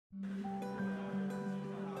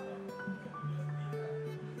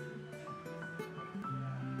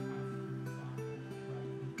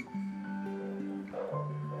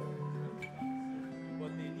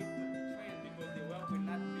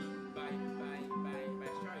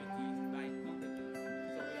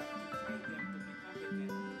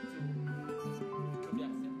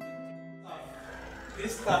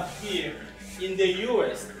This stuff here in the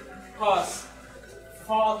US costs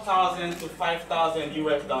 4,000 to 5,000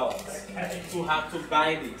 US dollars to have to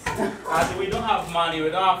buy this. As we don't have money, we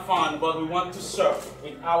don't have fun, but we want to serve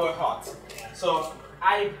with our heart. So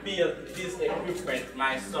I built this equipment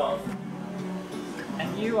myself.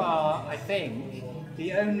 And you are, I think,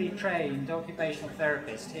 the only trained occupational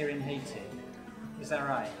therapist here in Haiti. Is that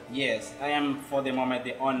right? Yes, I am for the moment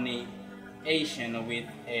the only Asian with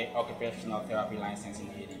an occupational therapy license in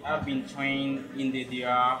Haiti. I've been trained in the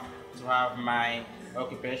DR to have my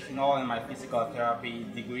occupational and my physical therapy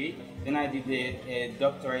degree. Then I did a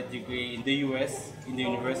doctorate degree in the US in the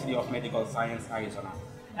University of Medical Science, Arizona.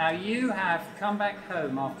 Now you have come back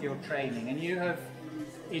home after your training and you have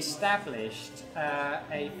established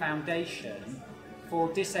a foundation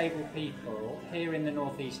for disabled people here in the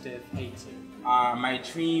northeast of Haiti. My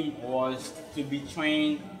dream was to be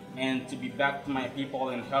trained and to be back to my people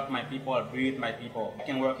and help my people, be with my people. I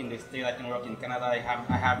can work in the States, I can work in Canada, I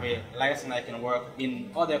have a license, I can work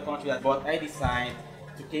in other countries, but I decided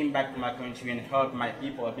to come back to my country and help my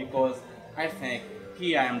people because I think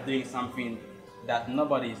here I am doing something that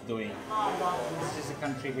nobody is doing. This is a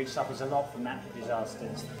country which suffers a lot from natural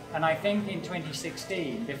disasters. And I think in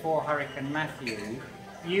 2016, before Hurricane Matthew,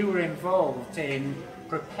 you were involved in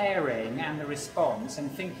preparing and the response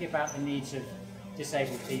and thinking about the needs of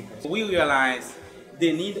disabled people. We realize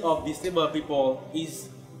the need of disabled people is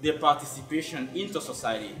their participation into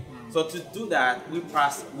society. So to do that, we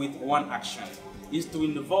pass with one action, is to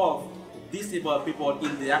involve disabled people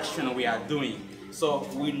in the action we are doing. So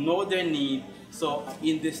we know their need. So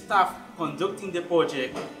in the staff conducting the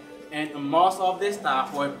project, and most of the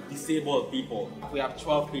staff were disabled people. We have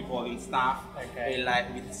 12 people in staff,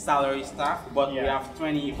 like with salary staff, but we have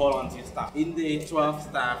 20 volunteer staff. In the 12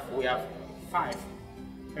 staff, we have 5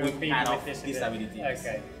 with kind of disabilities.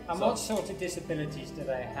 Okay. And so, what sort of disabilities do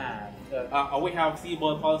they have? We have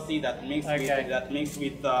cerebral palsy that mixed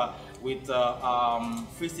with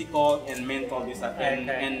physical and mental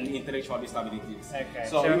and intellectual disabilities. Okay.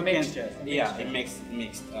 So a mixture. Yeah, a mixed.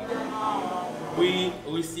 We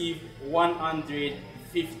receive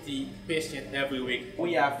 150 patients every week.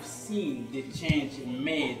 We have seen the change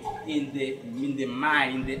made in the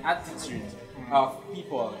mind, in the attitude of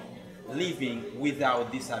people living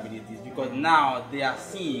without disabilities, because now they are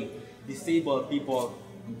seeing disabled people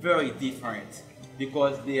very different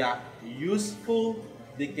because they are useful,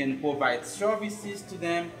 they can provide services to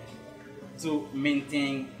them to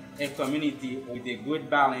maintain a community with a good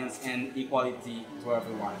balance and equality to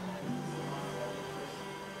everyone.